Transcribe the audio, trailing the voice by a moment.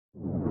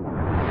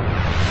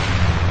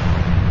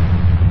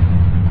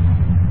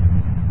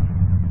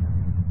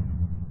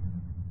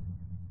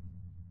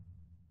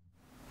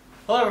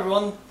Hello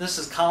everyone, this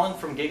is Colin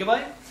from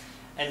Gigabyte,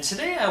 and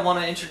today I want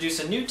to introduce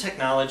a new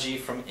technology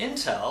from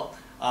Intel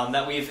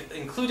that we've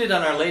included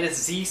on our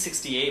latest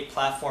Z68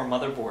 platform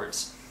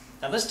motherboards.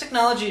 Now this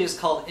technology is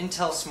called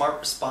Intel Smart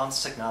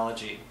Response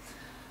Technology.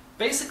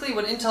 Basically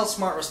what Intel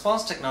Smart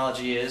Response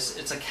Technology is,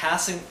 it's a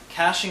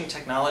caching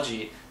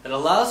technology that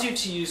allows you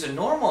to use a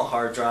normal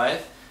hard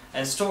drive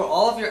and store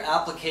all of your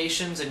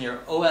applications and your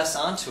OS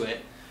onto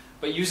it,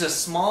 but use a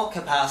small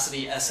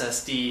capacity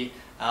SSD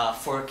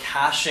for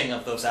caching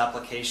of those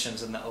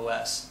applications in the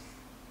OS.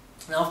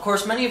 Now of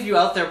course many of you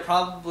out there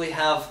probably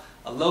have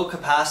a low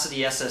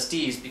capacity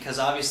SSDs because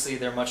obviously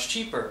they're much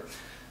cheaper.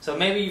 So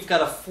maybe you've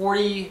got a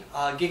 40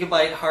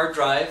 gigabyte hard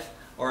drive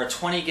or a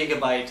 20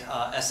 gigabyte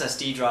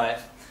SSD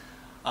drive.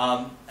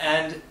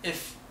 And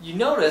if you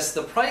notice,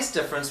 the price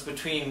difference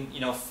between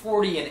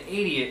 40 and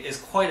 80 is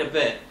quite a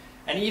bit.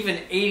 And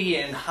even 80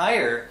 and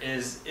higher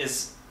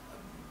is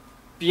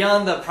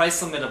beyond the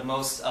price limit of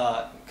most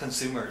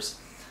consumers.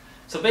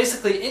 So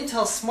basically,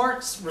 Intel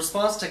Smart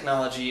Response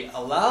Technology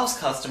allows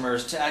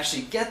customers to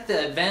actually get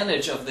the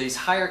advantage of these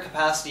higher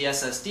capacity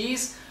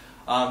SSDs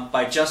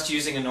by just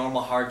using a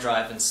normal hard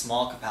drive and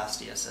small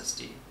capacity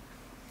SSD.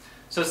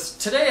 So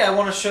today I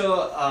want to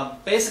show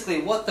basically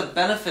what the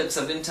benefits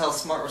of Intel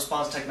Smart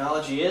Response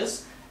Technology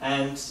is,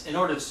 and in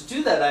order to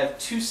do that I have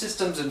two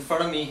systems in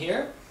front of me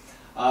here.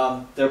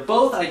 They're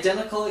both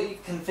identically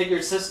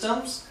configured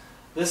systems.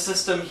 This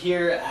system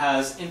here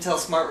has Intel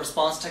Smart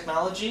Response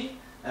Technology,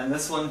 and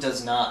this one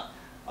does not.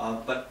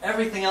 But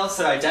everything else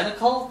are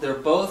identical. They're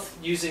both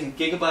using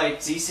GIGABYTE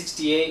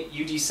Z68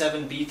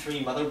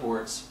 UD7B3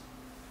 motherboards.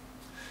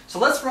 So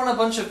let's run a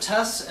bunch of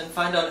tests and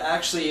find out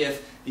actually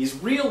if these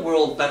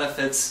real-world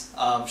benefits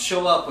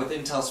show up with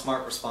Intel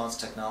Smart Response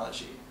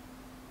Technology.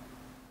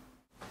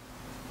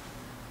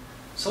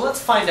 So let's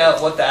find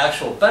out what the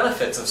actual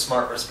benefits of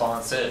Smart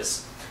Response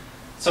is.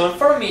 So in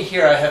front of me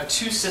here I have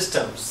two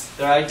systems.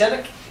 They're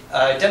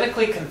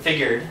identically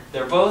configured.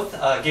 They're both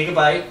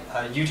GIGABYTE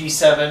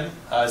UD7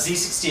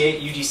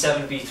 Z68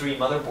 UD7B3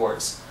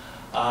 motherboards.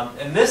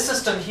 In this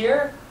system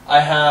here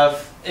I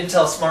have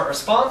Intel Smart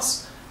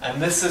Response,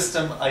 and this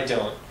system I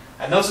don't.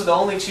 And those are the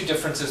only two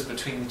differences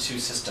between the two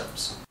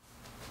systems.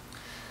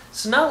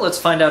 So now let's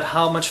find out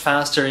how much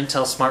faster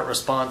Intel Smart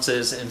Response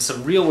is in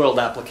some real-world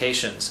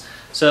applications.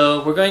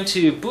 So we're going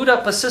to boot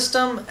up a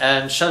system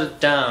and shut it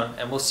down,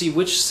 and we'll see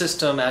which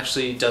system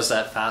actually does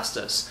that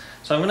fastest.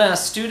 So I'm going to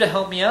ask Stu to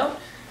help me out.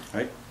 All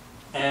right.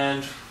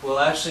 And we'll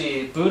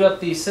actually boot up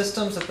these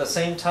systems at the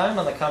same time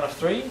on the count of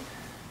 3.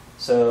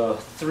 So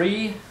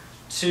 3,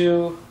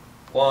 2,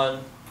 1.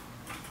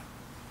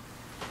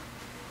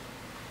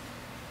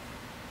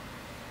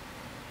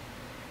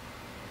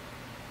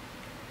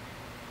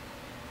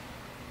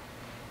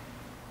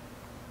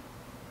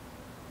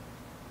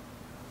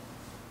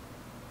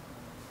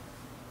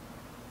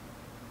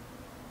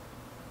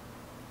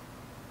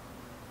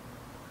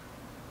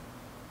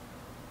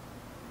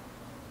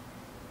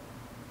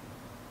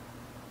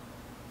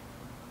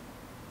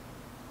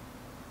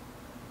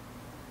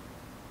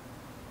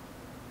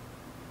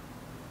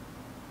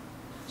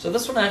 So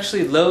this one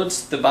actually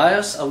loads the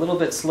BIOS a little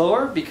bit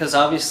slower because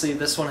obviously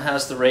this one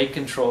has the RAID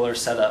controller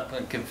set up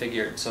and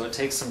configured, so it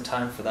takes some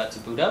time for that to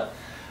boot up.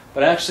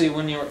 But actually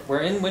when we're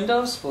in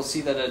Windows, we'll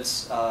see that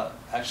it's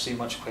actually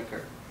much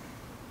quicker.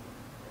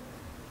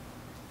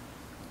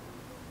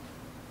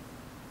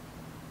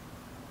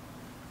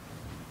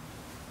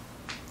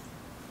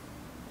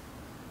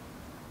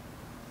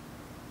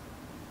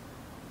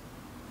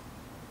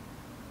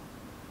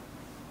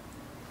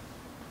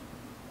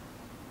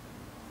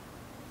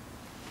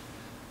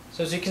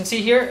 So as you can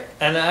see here,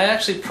 and I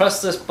actually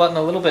pressed this button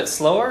a little bit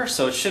slower,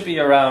 so it should be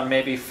around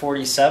maybe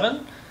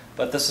 47,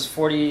 but this is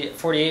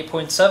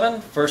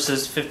 48.7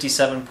 versus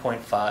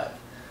 57.5.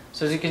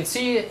 So as you can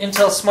see,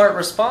 Intel Smart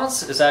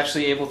Response is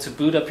actually able to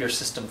boot up your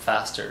system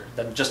faster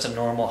than just a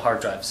normal hard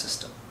drive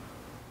system.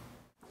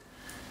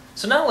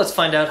 So now let's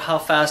find out how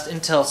fast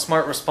Intel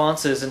Smart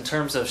Response is in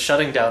terms of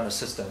shutting down the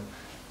system.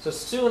 So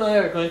Stu and I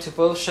are going to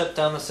both shut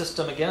down the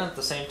system again at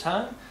the same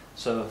time.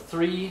 So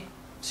 3,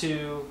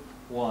 2,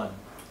 1.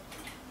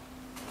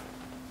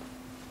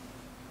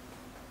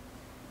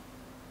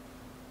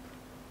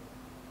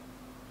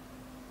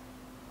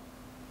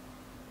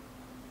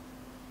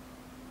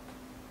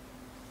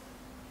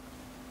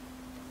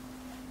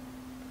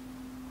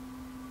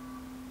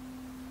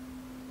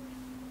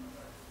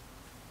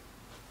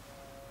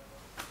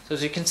 So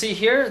as you can see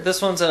here,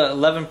 this one's at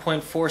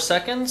 11.4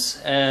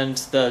 seconds, and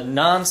the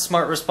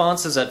non-smart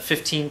response is at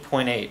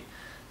 15.8.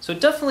 So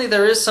definitely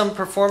there is some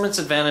performance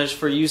advantage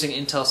for using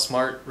Intel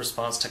Smart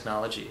Response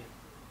Technology.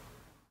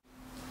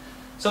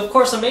 So of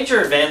course a major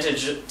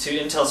advantage to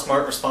Intel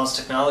Smart Response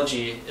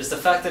Technology is the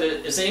fact that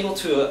it is able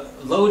to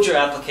load your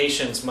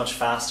applications much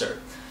faster.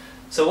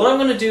 So what I'm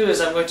going to do is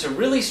I'm going to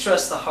really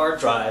stress the hard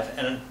drive,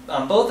 and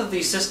on both of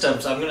these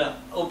systems I'm going to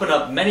open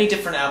up many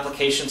different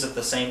applications at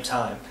the same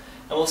time.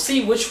 And we'll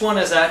see which one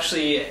is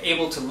actually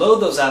able to load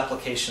those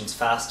applications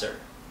faster.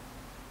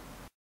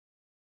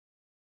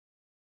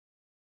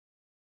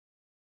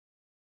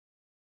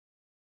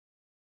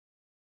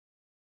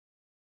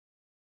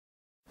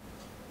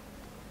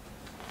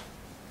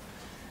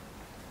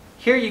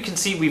 Here you can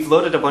see we've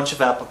loaded a bunch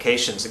of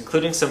applications,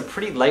 including some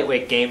pretty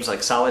lightweight games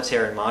like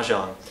Solitaire and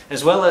Mahjong,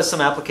 as well as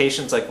some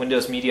applications like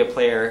Windows Media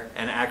Player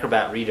and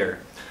Acrobat Reader,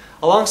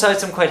 alongside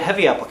some quite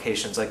heavy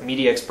applications like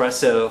Media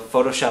Expresso,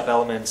 Photoshop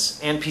Elements,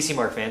 and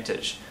PCMark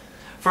Vantage.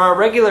 For our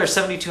regular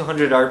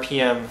 7200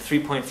 RPM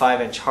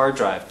 3.5-inch hard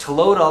drive, to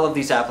load all of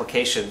these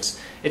applications,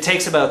 it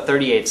takes about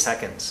 38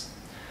 seconds.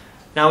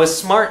 Now with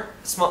Smart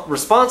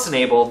Response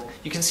enabled,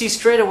 you can see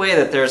straight away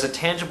that there is a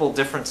tangible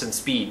difference in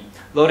speed,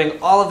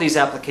 loading all of these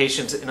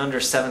applications in under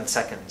 7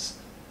 seconds.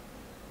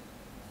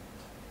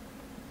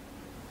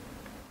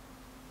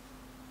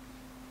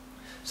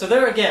 So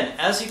there again,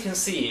 as you can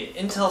see,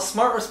 Intel's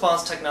Smart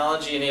Response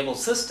technology enabled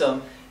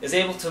system is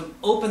able to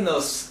open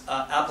those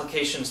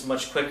applications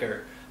much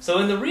quicker. So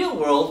in the real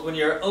world, when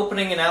you're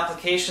opening an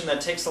application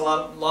that takes a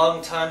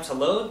long time to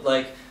load,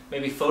 like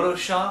maybe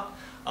Photoshop,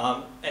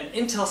 an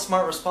Intel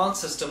Smart Response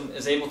system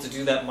is able to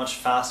do that much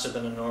faster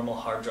than a normal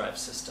hard drive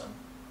system.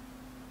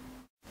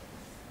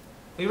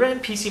 We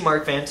ran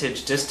PCMark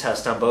Vantage disk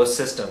test on both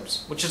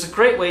systems, which is a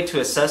great way to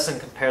assess and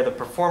compare the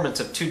performance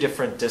of two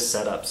different disk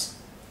setups.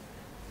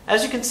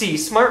 As you can see,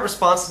 Smart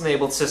Response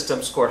enabled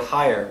system scored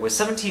higher with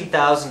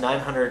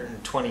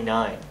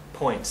 17,929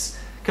 points,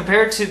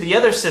 compared to the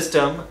other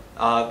system,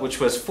 which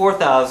was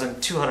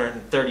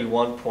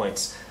 4,231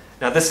 points.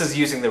 Now this is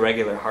using the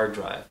regular hard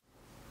drive.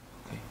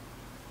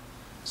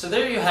 So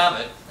there you have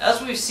it.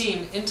 As we've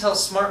seen,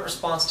 Intel's Smart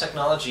Response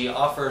technology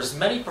offers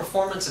many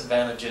performance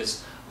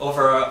advantages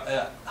over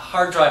a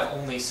hard drive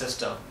only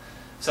system.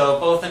 So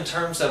both in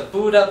terms of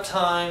boot up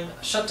time,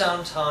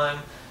 shutdown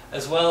time,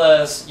 as well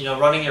as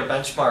running your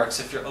benchmarks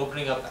if you're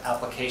opening up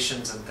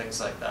applications and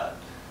things like that.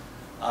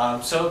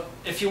 So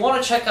if you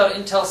want to check out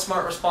Intel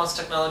Smart Response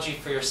technology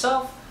for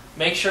yourself,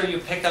 make sure you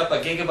pick up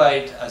a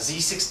GIGABYTE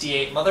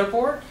Z68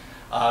 motherboard.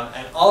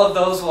 And all of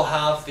those will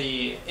have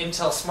the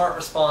Intel Smart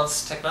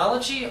Response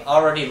technology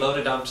already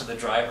loaded onto the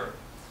driver.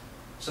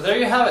 So there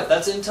you have it.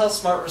 That's Intel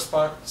Smart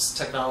Response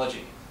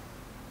technology.